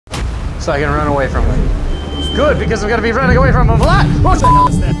so I can run away from him. Good, because I'm gonna be running away from him a lot! What the hell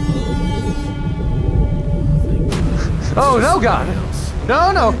is that? Oh, no, God!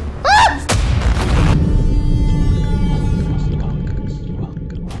 No, no! Ah!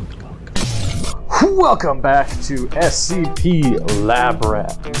 Welcome back to SCP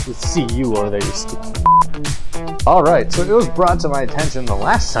Labrat. See you over there, you stupid. Alright, so it was brought to my attention the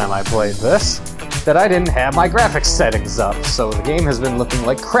last time I played this that I didn't have my graphics settings up, so the game has been looking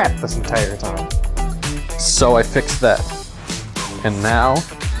like crap this entire time. So I fixed that. And now,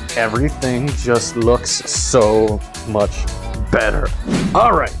 everything just looks so much better.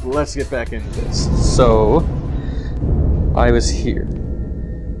 Alright, let's get back into this. So, I was here.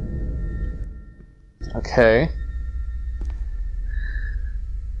 Okay.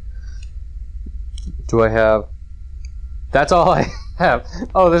 Do I have... That's all I have.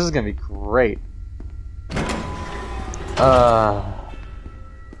 Oh, this is gonna be great. I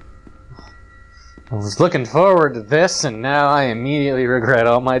was looking forward to this, and now I immediately regret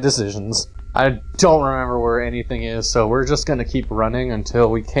all my decisions. I don't remember where anything is, so we're just gonna keep running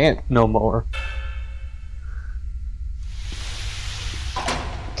until we can't no more.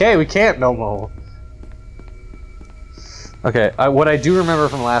 Okay, we can't no more. Okay, what I do remember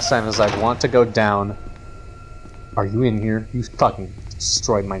from last time is I want to go down. Are you in here? You fucking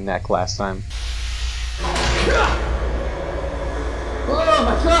destroyed my neck last time. Oh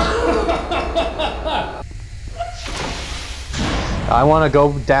my god! I want to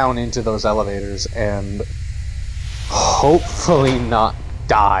go down into those elevators and hopefully not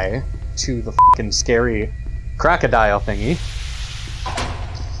die to the fucking scary crocodile thingy.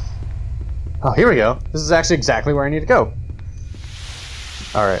 Oh, here we go. This is actually exactly where I need to go.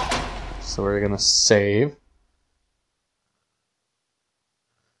 Alright, so we're gonna save.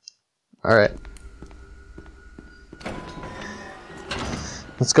 Alright.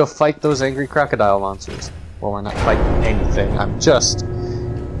 Let's go fight those angry crocodile monsters. Well, we're not fighting anything, I'm just...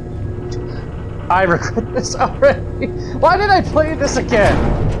 I regret this already! Why did I play this again?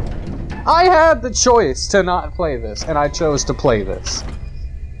 I had the choice to not play this, and I chose to play this.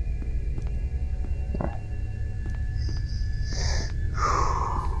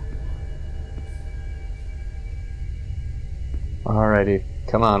 Alrighty,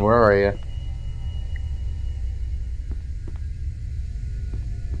 come on, where are you?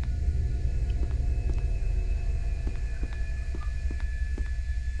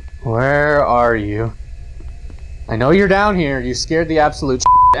 Where are you? I know you're down here, you scared the absolute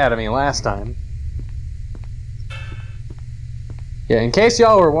shit out of me last time. Yeah, in case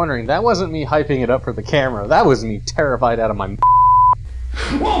y'all were wondering, that wasn't me hyping it up for the camera, that was me terrified out of my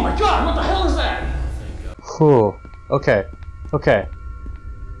Oh my god, what the hell is that? Whew, okay. Okay.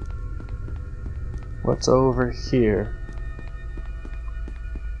 What's over here?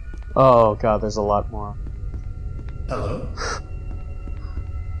 Oh god, there's a lot more. Hello?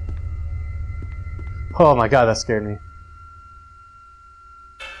 Oh my god, that scared me.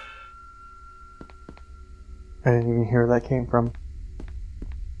 I didn't even hear where that came from.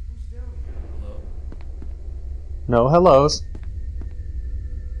 Hello? No hellos.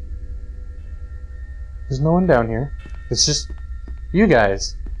 There's no one down here. It's just you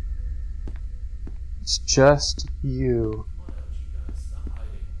guys. It's just you.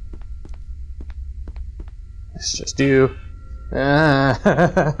 It's just you.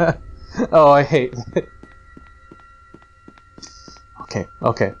 Oh, I hate it. Okay,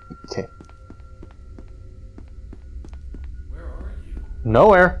 okay, okay. Where are you?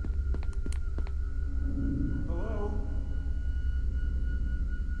 Nowhere.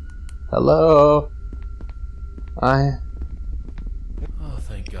 Hello? Hello. Oh,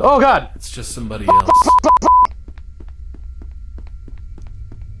 thank god. Oh god! It's just somebody else.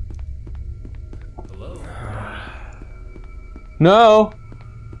 Hello? No!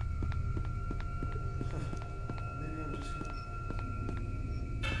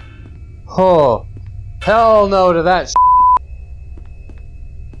 Oh, hell no to that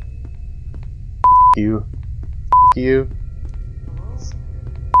you. You.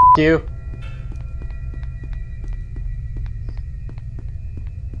 You.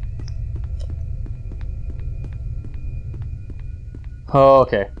 Oh,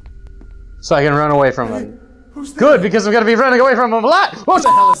 okay. So I can run away from him. Who's there? Good, because I'm gonna be running away from him a lot! What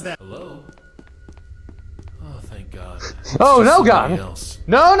the hell is that? Hello? Oh, thank god. Oh, no, God!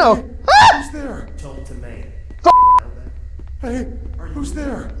 No, no! Ah! Who's there? Told to me. Hey, who's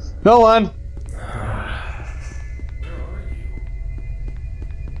there? No one! Where are you?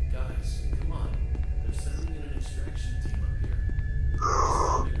 Guys, come on. They're sending in an extraction team up here.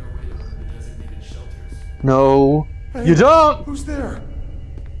 We're making our way to one of the designated shelters. No. Hey, You don't! Who's there?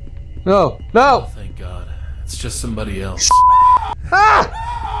 No! Oh, No! thank God. It's just somebody else. Ah!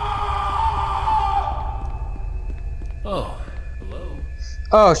 Oh, hello.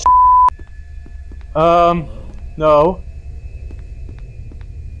 Oh, no.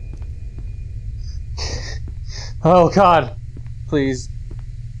 Oh, God. Please.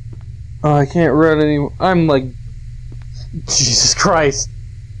 Oh, I can't run anymore. I'm like... Jesus Christ.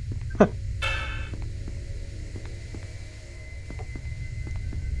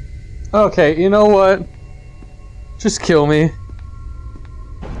 Okay, you know what? Just kill me.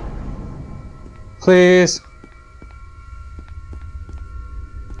 Please.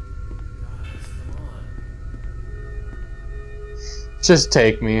 Guys, come on. Just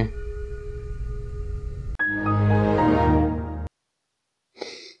take me.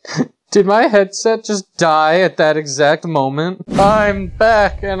 Did my headset just die at that exact moment? I'm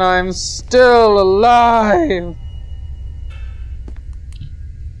back and I'm still alive!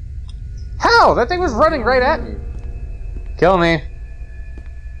 How? That thing was running right at me. Kill me.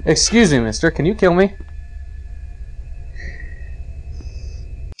 Excuse me, mister. Can you kill me?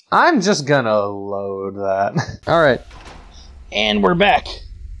 I'm just gonna load that. Alright. And we're back.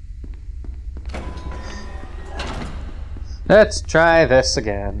 Let's try this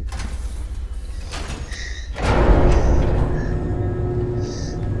again.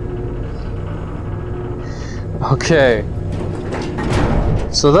 Okay.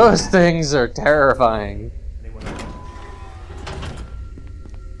 So those things are terrifying.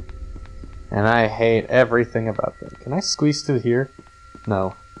 And I hate everything about them. Can I squeeze through here?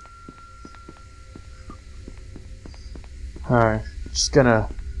 No. Alright. Just gonna...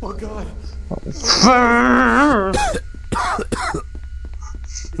 Oh, God.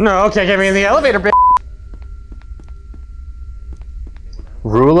 No, can't get me in the elevator, bitch!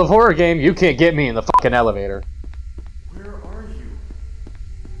 Rule of horror game, you can't get me in the fucking elevator. Where are you?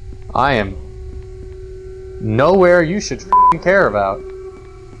 I am nowhere you should fucking care about.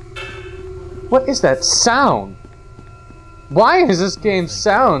 What is that sound? Why does this game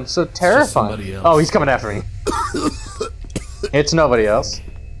sound so terrifying? Oh, he's coming after me. It's nobody else.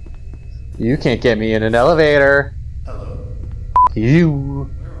 You can't get me in an elevator. Hello? You.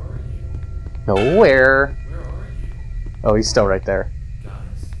 Where are you? Nowhere. Where are you? Oh, he's still right there.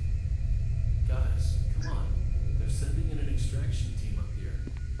 Guys, come on. They're sending in an extraction team up here.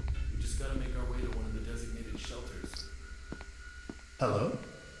 We just gotta make our way to one of the designated shelters. Hello?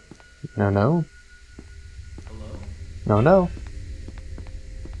 No, no. Hello? No, no.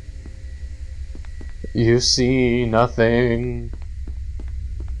 You see nothing.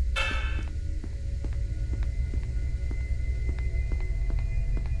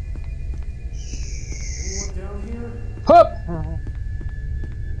 Anyone down here? Hup!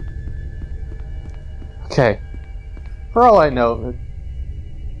 Okay. For all I know,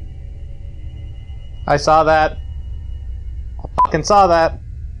 I saw that. I fucking saw that.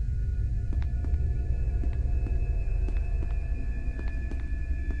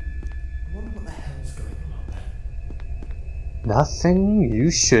 I wonder what the hell is going on up there. Nothing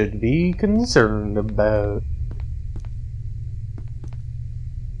you should be concerned about.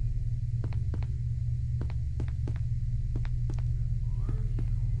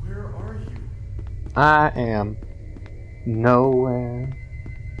 Where are you? I am nowhere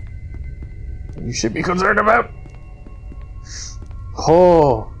you should be concerned about.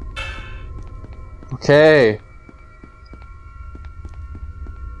 Oh. Okay.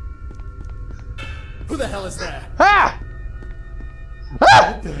 Who the hell is that? Ah!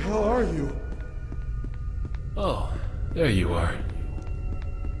 Ah! What the hell are you? Oh, there you are.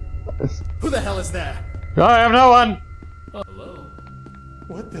 Who the hell is that? I have no one. Oh, hello?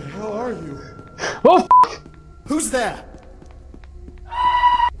 What the hell are you? Oh, f***. Who's that?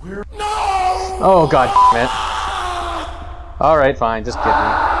 Where? No! Oh, god damn it. Alright, fine, just get me.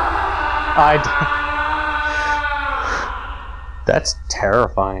 That's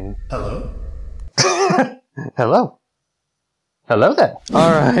terrifying. Hello? Hello. Hello there.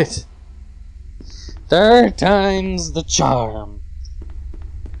 Alright. Third time's the charm.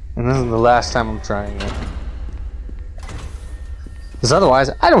 And this is the last time I'm trying it. Because otherwise,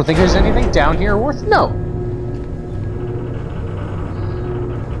 I don't think there's anything down here worth no.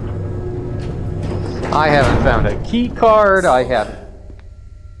 I haven't found a key card. I haven't.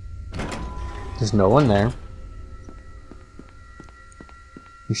 There's no one there.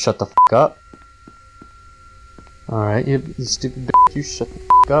 You shut the fuck up. Alright, you stupid bitch. You shut the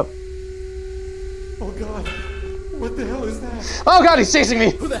fuck up. Oh god. What the hell is that? Oh god, he's chasing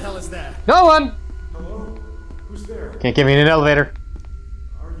me! Who the hell is that? No one! Hello? Who's there? Can't get me in an elevator.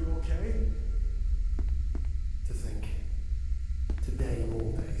 Are you okay? To think, today of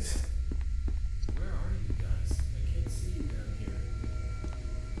all days,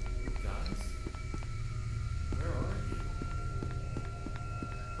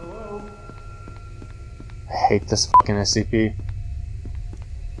 hate this fucking SCP.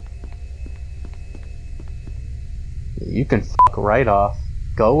 You can fuck right off.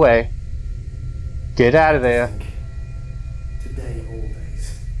 Go away. Get out of there. Today,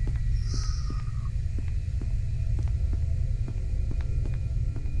 always.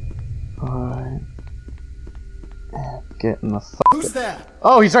 Alright. Get in the fuck. Who's there?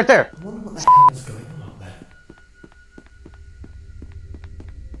 Oh, he's right there! I wonder what the hell is going on up there.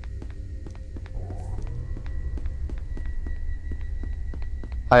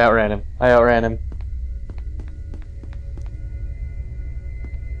 I outran him. I outran him.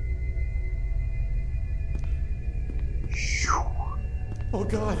 Oh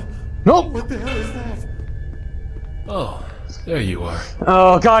god! Nope! What the hell is that? Oh, there you are.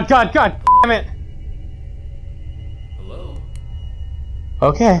 Oh god, god, god! Damn it! Hello?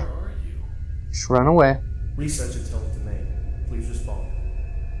 Okay. Where are you? Just run away. Research and tell it to Maine. Please respond.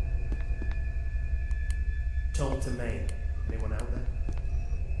 Tell it to Maine. Anyone out there?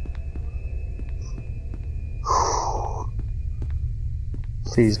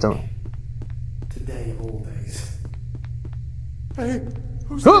 Please don't. Today of all days. Hey,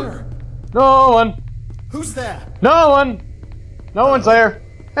 who's Who? there? No one! Who's there? No one! No one's there!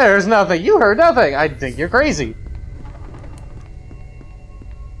 There's nothing. You heard nothing! I think you're crazy.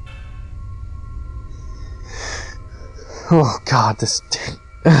 Oh god, this...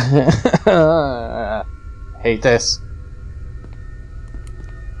 hate this.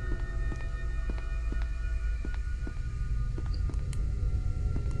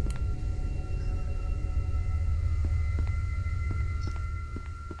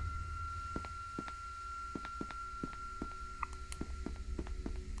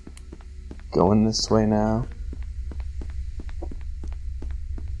 Going this way now.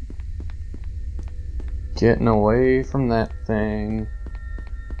 Getting away from that thing.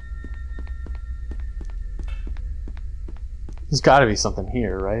 There's gotta be something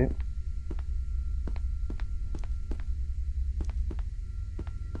here, right?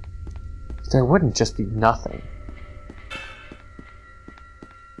 There wouldn't just be nothing.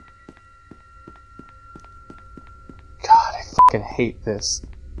 God, I fucking hate this.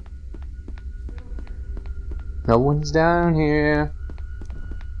 No one's down here.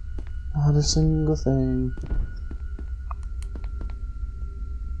 Not a single thing.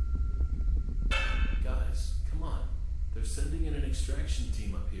 Guys, come on. They're sending in an extraction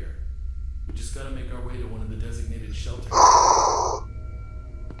team up here. We just gotta make our way to one of the designated shelters.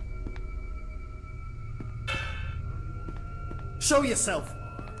 Show yourself!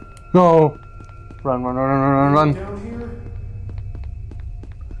 No! Run, run, run, run, run, run. Down here?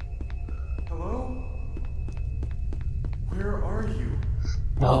 Hello? Where are you?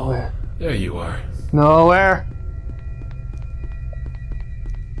 Nowhere. There you are. Nowhere.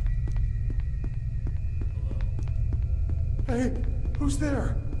 Hey, who's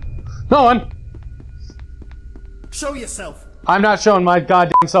there? No one. Show yourself! I'm not showing my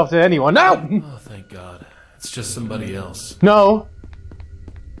goddamn self to anyone. No! Oh, thank God. It's just somebody else. No.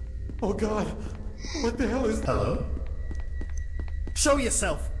 Oh God, what the hell is that? Hello? Show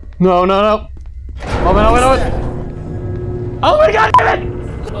yourself! No, no, no. Oh, no, no, no. Oh my god, damn it!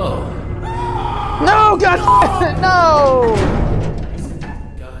 Oh. No, god damn it, no!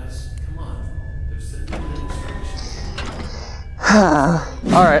 Guys, come on. They're sending an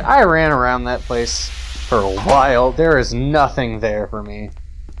extraction. Alright, I ran around that place for a while. There is nothing there for me.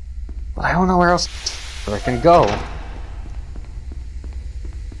 But I don't know where else I can go.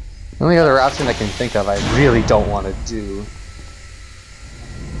 The only other option I can think of I really don't want to do.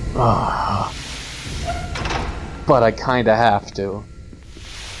 But I kinda have to.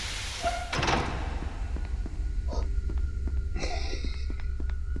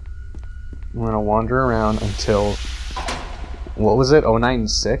 I'm gonna wander around until... What was it?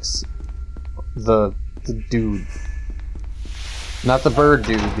 096? The dude. Not the bird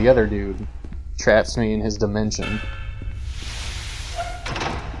dude, the other dude. Traps me in his dimension.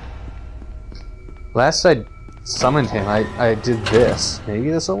 Last I summoned him, I did this. Maybe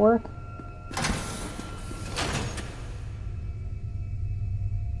this will work?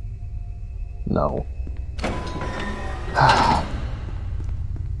 No.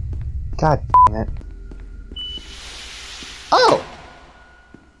 God damn it. Oh!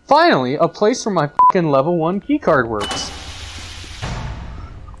 Finally, a place where my fucking level 1 keycard works.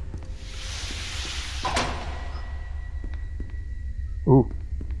 Ooh.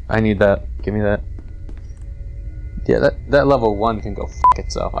 I need that. Give me that. Yeah, that level 1 can go f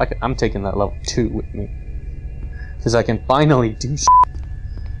itself. I'm taking that level 2 with me. Because I can finally do shit.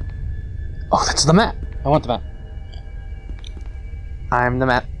 Oh, that's the map! I want the map. I'm the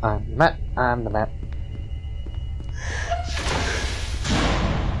map. I'm the map. I'm the map.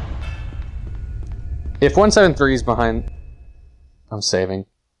 If 173 is behind... I'm saving.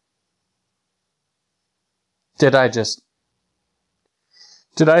 Did I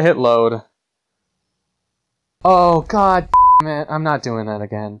hit load? Oh, god damn it. I'm not doing that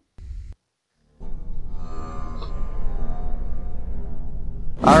again.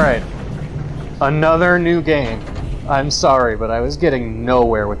 Alright. Another new game. I'm sorry, but I was getting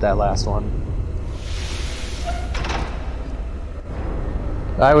nowhere with that last one.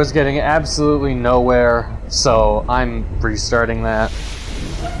 I was getting absolutely nowhere, so I'm restarting that.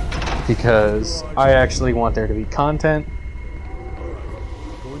 Because I actually want there to be content.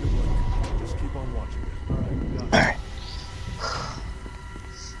 Alright.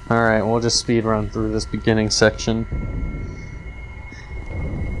 Alright, we'll just speed run through this beginning section.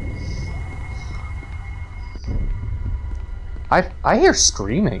 I hear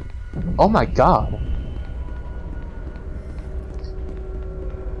screaming. Oh my god.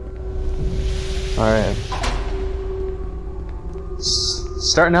 Alright.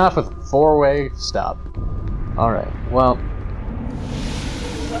 Starting off with a 4-way stop. Alright, well...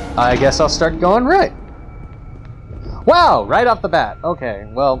 I guess I'll start going right. Wow! Right off the bat. Okay,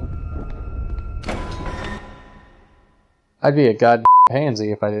 well... I'd be a goddamn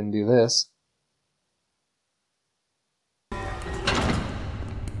pansy if I didn't do this.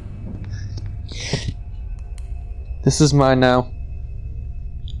 This is mine now.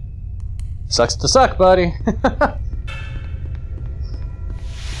 Sucks to suck, buddy.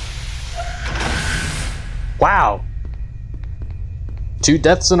 Wow. 2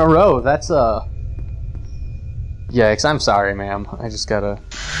 deaths in a row. That's yikes, I'm sorry, ma'am. I just gotta...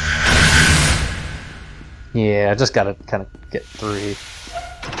 Yeah, I just gotta kind of get 3.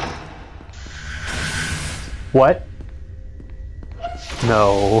 What?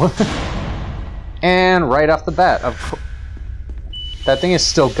 No. And right off the bat, of course. That thing is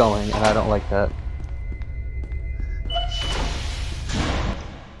still going, and I don't like that.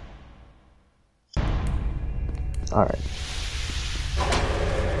 Alright.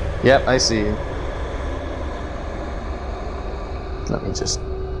 Yep, I see you. Let me just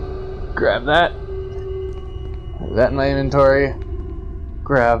grab that. Put that in my inventory.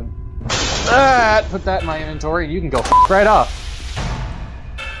 Grab that! Put that in my inventory, and you can go f right off.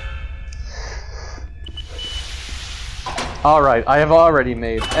 Alright, I have already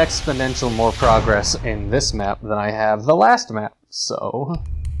made exponential more progress in this map than I have the last map, so...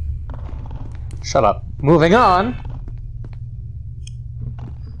 Shut up. Moving on!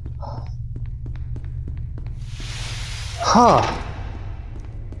 Huh.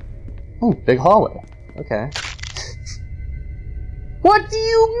 Ooh, big hallway. Okay. What do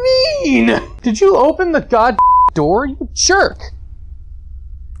you mean?! Did you open the god door, you jerk?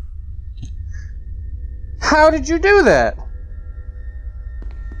 How did you do that?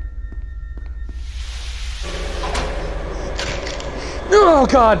 Oh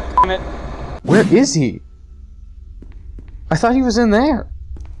god damn it! Where is he? I thought he was in there.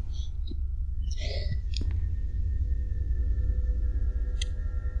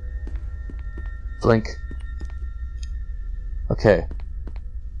 Blink. Okay.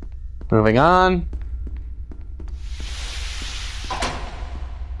 Moving on.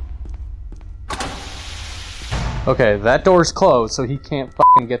 Okay, that door's closed, so he can't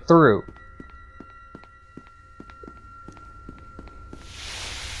fucking get through.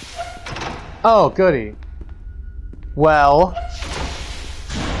 Oh, goody. Well...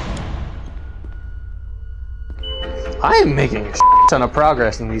 I am making a ton of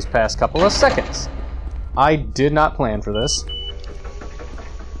progress in these past couple of seconds. I did not plan for this.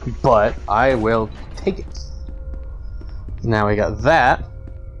 But I will take it. Now we got that.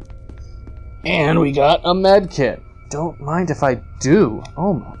 And we got a med kit. Don't mind if I do.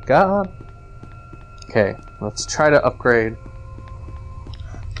 Oh my god. Okay, let's try to upgrade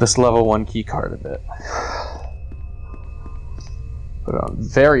this level 1 key card a bit. Put it on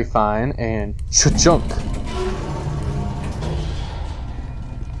very fine and chunk.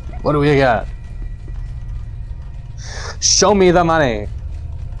 What do we got? Show me the money.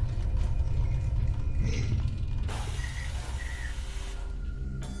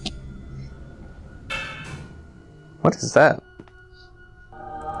 What is that?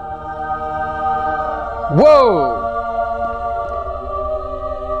 Whoa!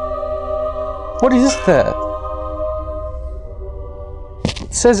 What is that?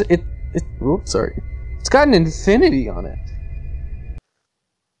 It says oops, sorry. It's got an infinity on it.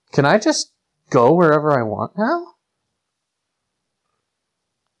 Can I just go wherever I want now?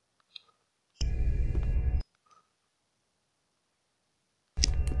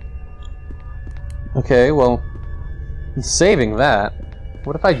 Okay, well, Saving that.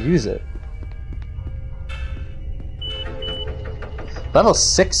 What if I use it? Level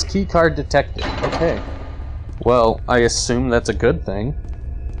 6 keycard detected. Okay. Well, I assume that's a good thing.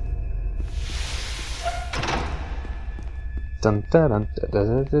 Dun, dun, dun, dun,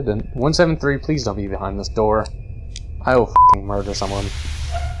 dun, dun, dun. 173, please don't be behind this door. I will f***ing murder someone.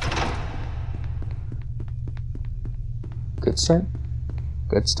 Good start.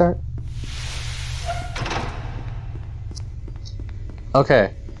 Good start.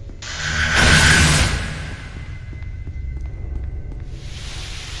 Okay.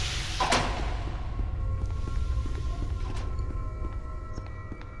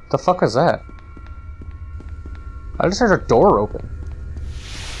 The fuck is that? I just heard a door open.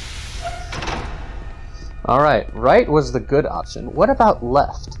 Alright, right was the good option. What about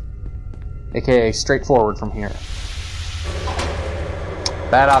left? AKA straight forward from here.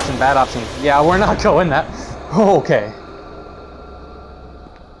 Bad option, bad option. Yeah, we're not going that. Okay.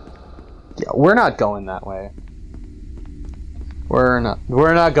 Yeah, we're not going that way. We're not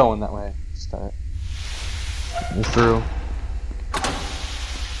going that way. Start. Through.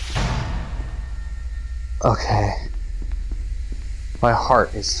 Okay. My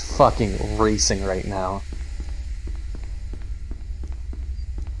heart is fucking racing right now.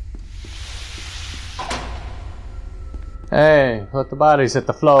 Hey, let the bodies hit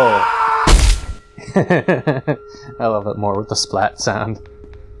the floor. I love it more with the splat sound.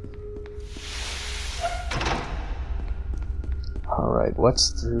 Alright, what's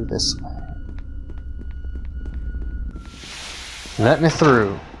through this way? Let me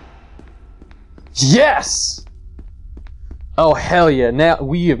through. Yes! Oh, hell yeah. Now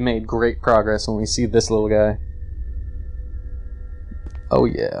we have made great progress when we see this little guy. Oh,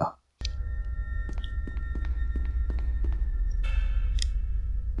 yeah.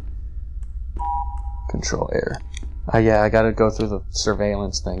 Control air. Yeah, I gotta go through the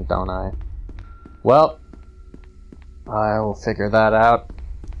surveillance thing, don't I? Well, I will figure that out.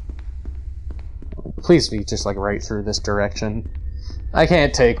 Please be just like right through this direction. I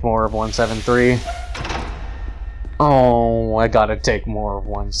can't take more of 173. Oh, I gotta take more of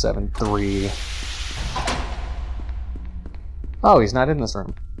 173. Oh, he's not in this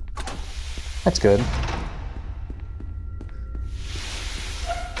room. That's good.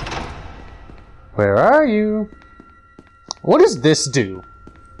 Where are you? What does this do?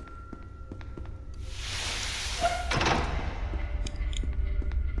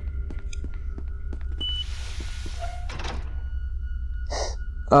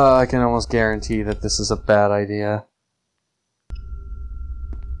 I can almost guarantee that this is a bad idea.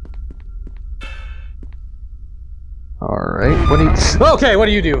 Alright, what do you... Okay, what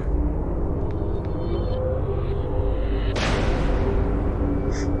do you do?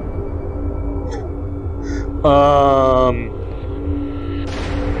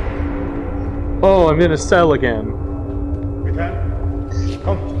 Oh, I'm in a cell again.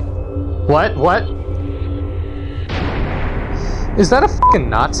 Come. What? What? Is that a fucking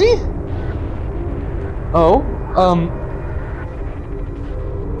Nazi? Oh,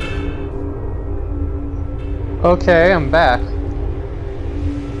 okay, I'm back.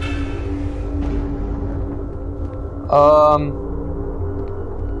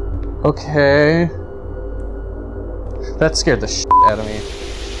 Okay. That scared the shit out of me.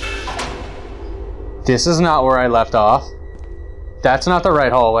 This is not where I left off. That's not the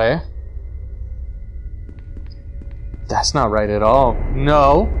right hallway. That's not right at all.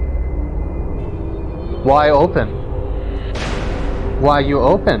 No. Why open? Why you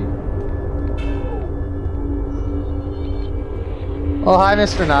open? Oh, hi,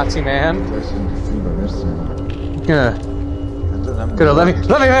 Mr. Nazi man. Gonna let me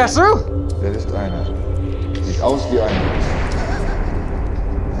pass through? Wer ist einer? Sieht aus wie einer.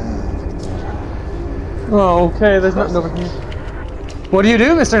 Oh, okay, there's nothing over here. What do you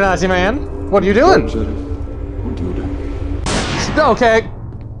do, Mr. Nazi man? What are you doing? Okay.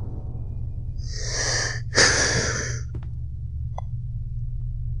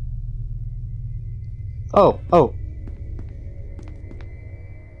 Oh.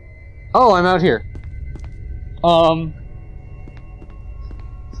 Oh, I'm out here.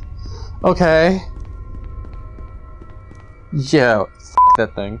 Okay. Yeah, f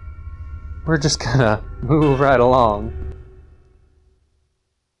that thing. We're just gonna move right along.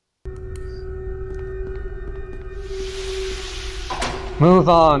 Move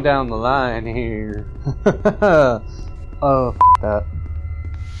on down the line here. Oh, f that.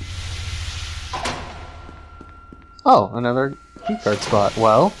 Oh, another keycard spot.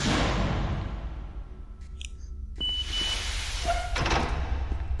 Well.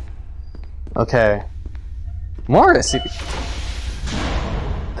 Okay. More SCP.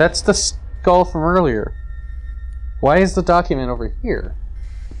 That's the skull from earlier. Why is the document over here?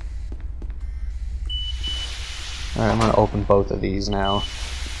 Alright, I'm gonna open both of these now.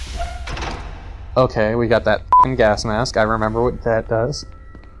 Okay, we got that f***ing gas mask. I remember what that does.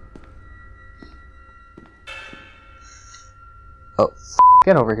 Oh,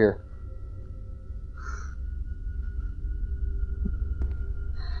 get over here.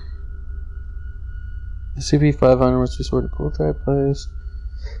 SCP-500 must be stored in a cool, dry place.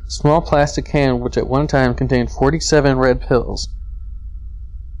 Small plastic can, which at one time contained 47 red pills.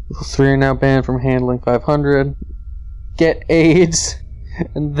 Level 3 are now banned from handling 500. Get AIDS,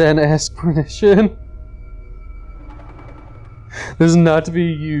 and then ask permission. This is not to be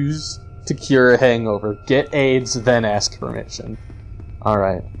used to cure a hangover. Get AIDS, then ask permission.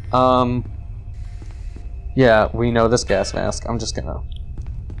 Alright. Yeah, we know this gas mask. I'm just gonna...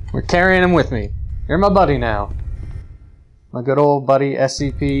 We're carrying him with me. You're my buddy now. My good old buddy,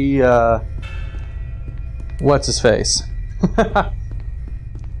 SCP, what's his face? What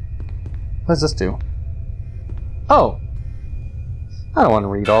does this do? Oh! I don't want to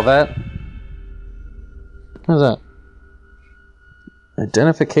read all that. What is that?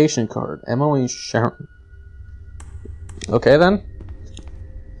 Identification card. MOE Sharon. Okay then.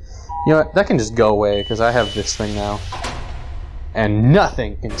 You know what? That can just go away, because I have this thing now. And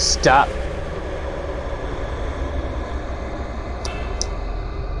nothing can stop me.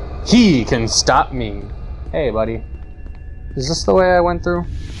 He can stop me. Hey, buddy. Is this the way I went through?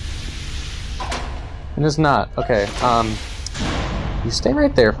 It is not. Okay, you stay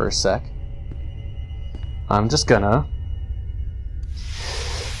right there for a sec. I'm just gonna...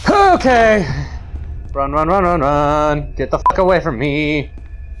 Okay! Run, run, run, run, run! Get the fuck away from me!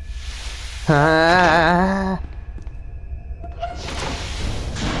 Ah.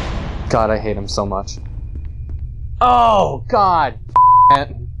 God, I hate him so much. Oh, God!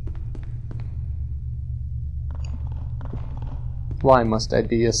 Why must I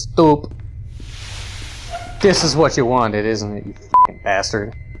be a stoop? This is what you wanted, isn't it, you f***ing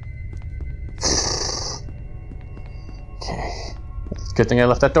bastard? Okay. It's a good thing I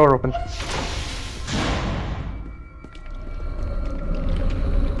left that door open.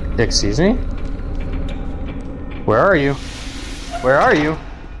 Excuse me? Where are you? Where are you?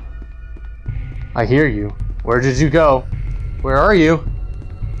 I hear you. Where did you go? Where are you?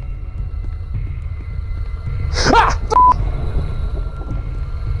 Ah!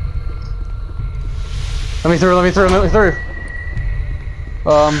 Let me through, let me through, let me through.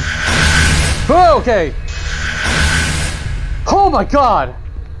 Oh, okay. Oh my god.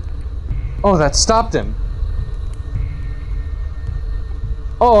 Oh, that stopped him.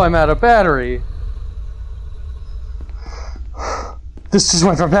 Oh, I'm out of battery. This just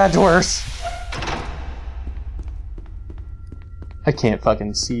went from bad to worse. I can't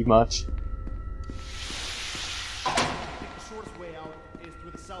fucking see much.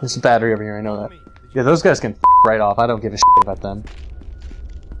 There's a battery over here, I know that. Yeah, those guys can f right off. I don't give a shit about them.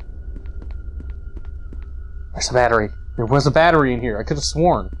 There's a battery. There was a battery in here. I could have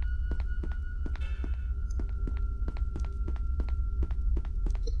sworn.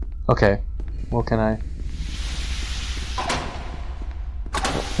 Okay. What can I...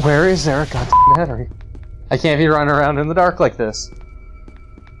 Where is there a goddamn battery? I can't be running around in the dark like this.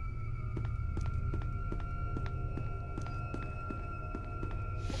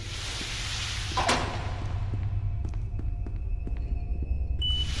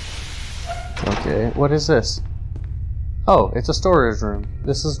 Okay, what is this? Oh, it's a storage room.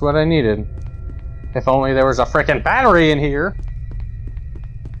 This is what I needed. If only there was a frickin' battery in here!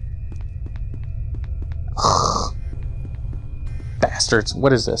 Bastards,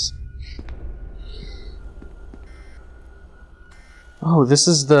 what is this? Oh, this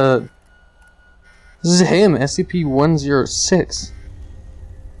is the... This is him, SCP-106.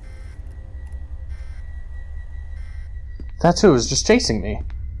 That's who was just chasing me.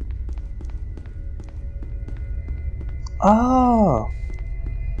 Oh!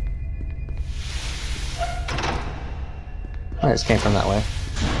 I just came from that way.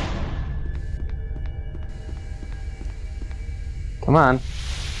 Come on.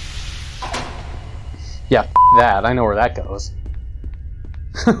 Yeah, that. I know where that goes.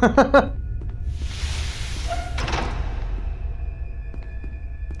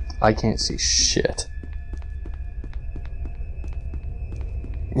 I can't see shit.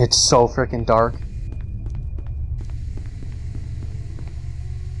 It's so freaking dark.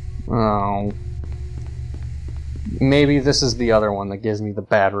 Oh. Maybe this is the other one that gives me the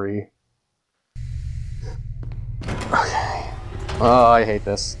battery. Okay. Oh, I hate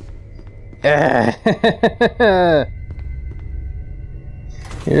this.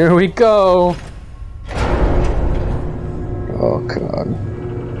 Here we go. Oh god.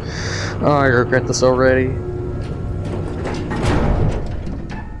 Oh, I regret this already.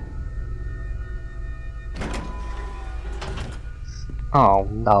 Oh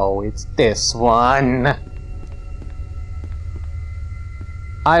no, it's this one.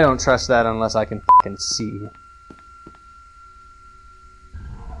 I don't trust that unless I can fucking see.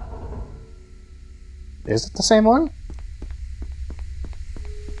 Is it the same one?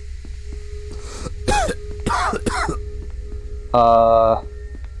 Are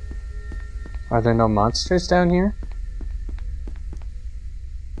there no monsters down here?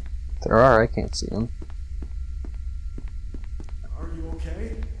 There are, I can't see them. Are you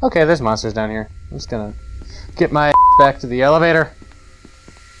okay? Okay, there's monsters down here. I'm just gonna get my back to the elevator.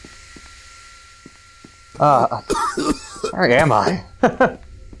 Where am I?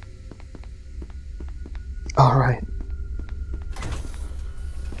 Alright.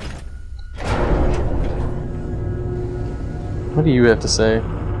 What do you have to say?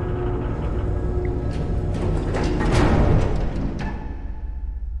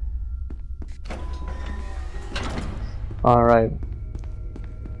 Alright.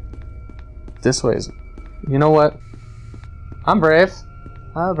 This way is... You know what? I'm brave.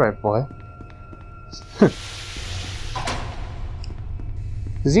 I'm a brave boy.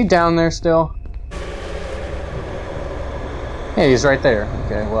 Is he down there still? Yeah, he's right there.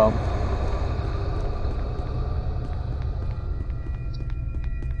 Okay, well...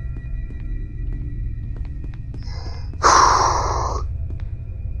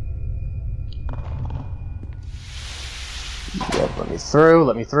 Yep, let me through,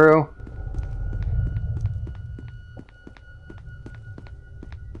 let me through.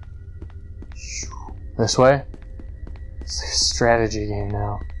 This way? It's a strategy game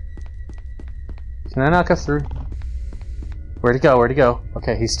now. Can I not go through? Where'd he go? Where'd he go?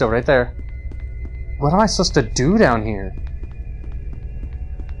 Okay, he's still right there. What am I supposed to do down here?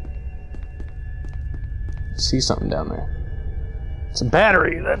 I see something down there. It's a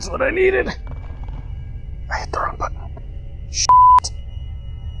battery, that's what I needed. I hit the wrong button. Shit.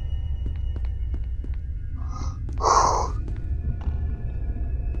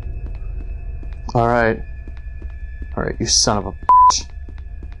 Alright. Alright, you son of a bitch.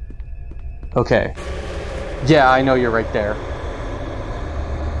 Okay. Yeah, I know you're right there.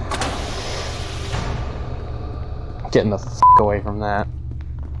 Getting the f*** away from that.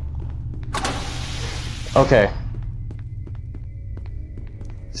 Okay.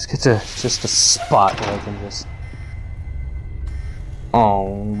 Just get to just a spot where I can just...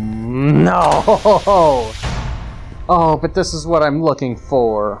 Oh no! Oh, but this is what I'm looking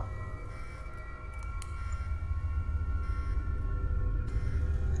for.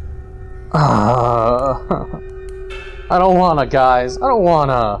 I don't wanna, guys. I don't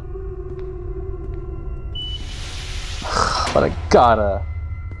wanna. But I gotta.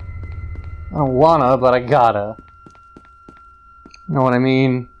 I don't wanna, but I gotta. You know what I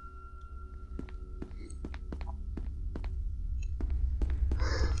mean?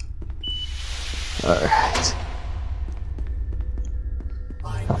 Alright.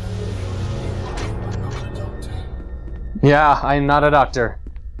 Yeah, I'm not a doctor.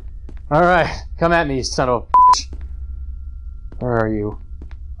 Alright, come at me, son of a bitch. Where are you?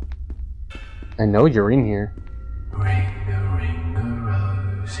 I know you're in here.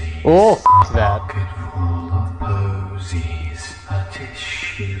 Oh, f that. Full of posies, a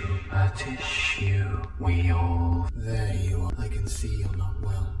tissue, we all... There you are. I can see you're not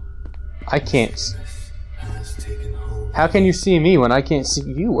well. I can't. Has taken hold. How can you see me when I can't see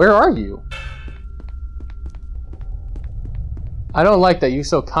you? Where are you? I don't like that you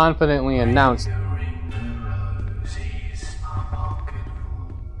so confidently announced. F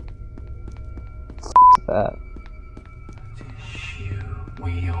that.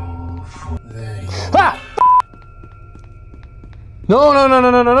 Ah! No, no, no,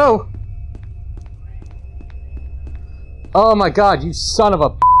 no, no, no, no! Oh my god, you son of a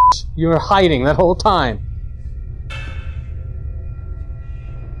bitch! You were hiding that whole time.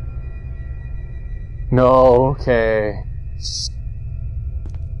 No, okay.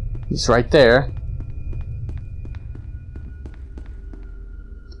 He's right there.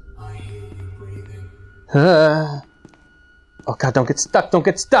 I hear you breathing. Oh god, don't get stuck, don't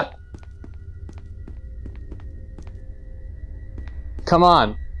get stuck! Come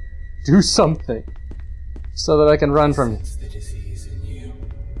on, do something so that I can run from you. It's the disease in you.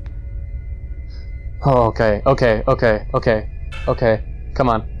 Oh, okay, okay, okay, okay, okay. Come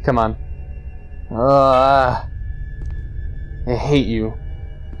on, come on. I hate you.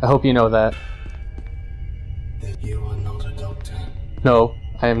 I hope you know that. That you are not a doctor. No,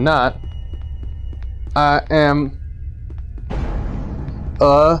 I am not. I am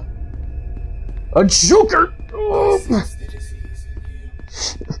a joker. I sense the disease in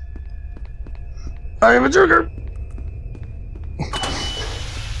you. I am a joker.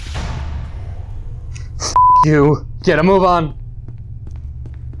 You get a move on.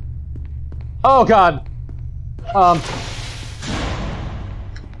 Oh God.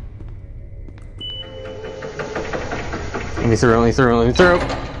 Let me through.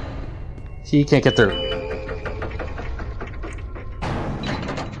 He can't get through.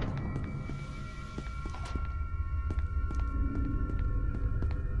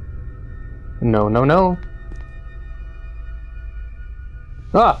 No.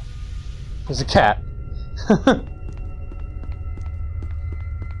 Ah! There's a cat.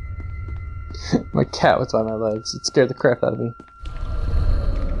 My cat was by my legs. It scared the crap out of me.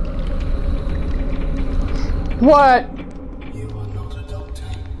 What? You are not a doctor.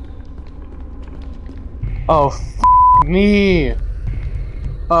 Oh, f me.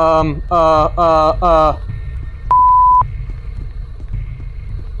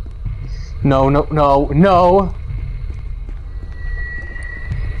 No.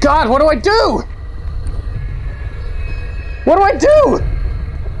 God, what do I do? What do I do?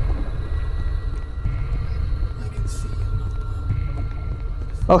 I can see you're not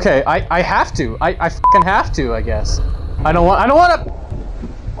well. Okay, I have to. I fucking have to, I guess. I don't want to.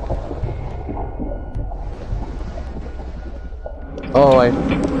 Oh,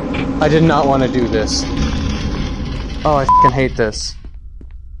 I did not want to do this. Oh, I fucking hate this.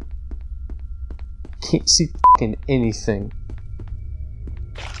 Can't see fucking anything.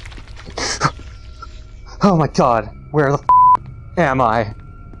 Oh my God, where the am I?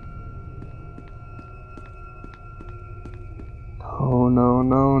 Oh no.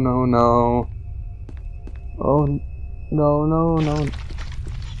 Oh no.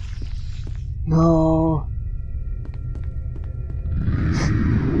 No.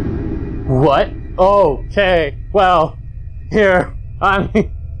 What? Okay, well, here,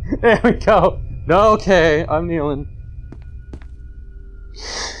 there we go. Okay, I'm kneeling.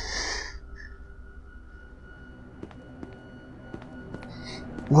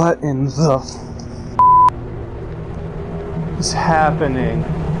 What in the is happening?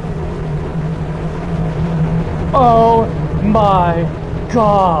 Oh my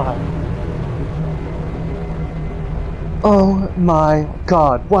God! Oh my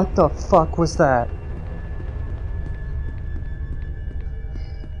God, what the fuck was that?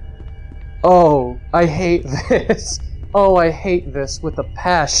 Oh, I hate this. Oh, I hate this with a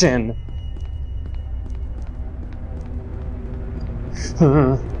passion.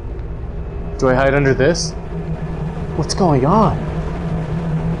 Do I hide under this? What's going on?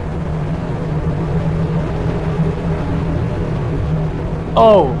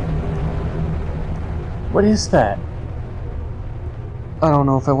 Oh! What is that? I don't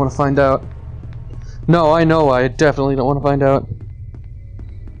know if I want to find out. No, I know I definitely don't want to find out.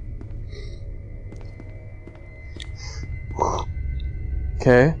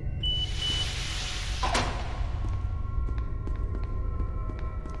 Okay.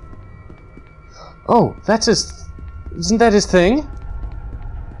 Oh, that's his... Isn't that his thing?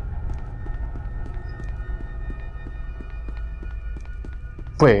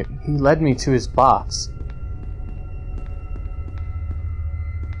 Wait, he led me to his box.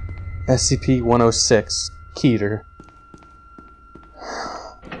 SCP-106, Keter.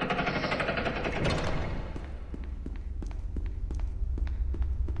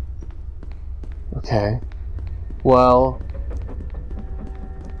 Okay. Well...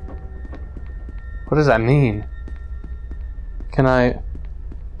 What does that mean? Can I...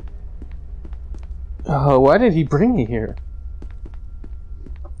 why did he bring me here?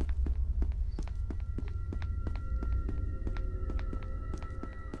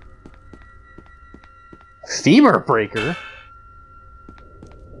 Femur breaker?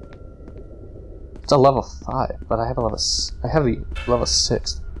 It's a level 5, but I have a level... I have the level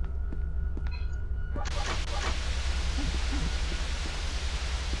 6.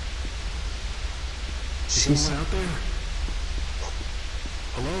 Jeez. Someone out there?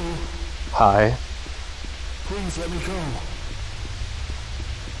 Hello? Hi. Please let me go.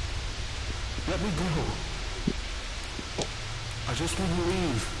 Let me go. I just want to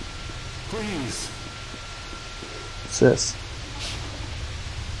leave. Please. What's this?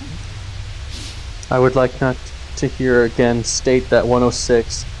 I would like not to hear again state that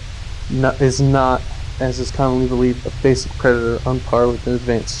 106 is not, as is commonly believed, a basic predator on par with an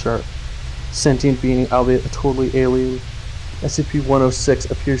advanced shark. Sentient being, albeit a totally alien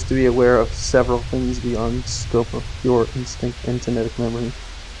SCP-106 appears to be aware of several things beyond scope of pure instinct and genetic memory.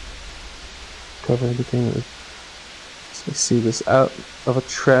 Cover indicated. So I see this out of a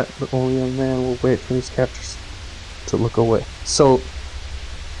trap, but only a man will wait for his captors to look away. So,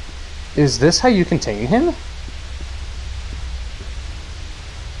 is this how you contain him?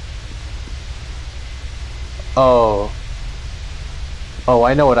 Oh. Oh,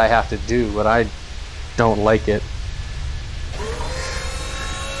 I know what I have to do, but I don't like it.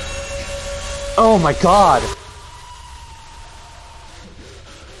 Oh my god!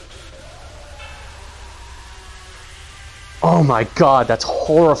 Oh my god, that's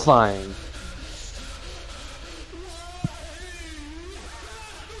horrifying.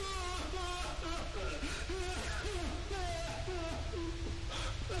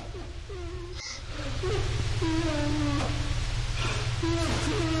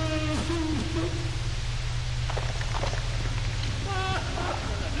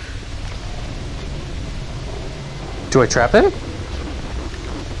 Do I trap him?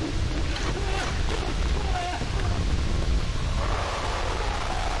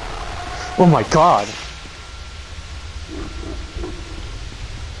 Oh my god.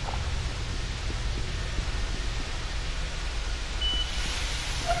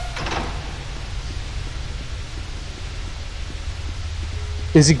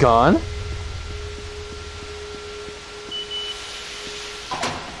 Is he gone?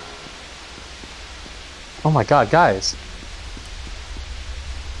 Oh my god, guys.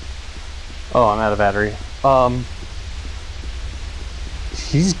 Oh, I'm out of battery.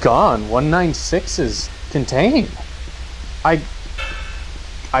 He's gone. 196 is contained. I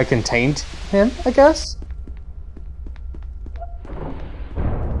contained him, I guess?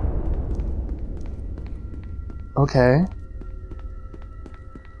 Okay.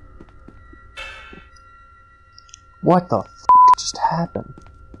 What the f*** just happened?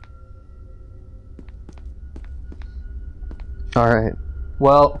 Alright.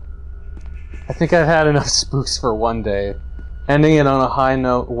 Well, I think I've had enough spooks for one day. Ending it on a high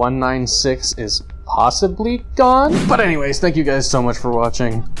note, 196 is possibly gone. But anyways, thank you guys so much for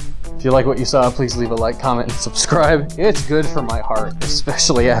watching. If you like what you saw, please leave a like, comment, and subscribe. It's good for my heart,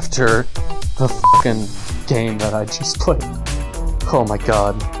 especially after the fucking game that I just played. Oh my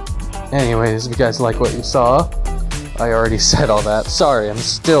god. Anyways, if you guys like what you saw, I already said all that. Sorry, I'm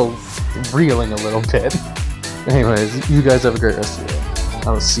still reeling a little bit. Anyways, you guys have a great rest of your day.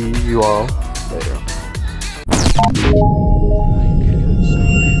 I will see you all later.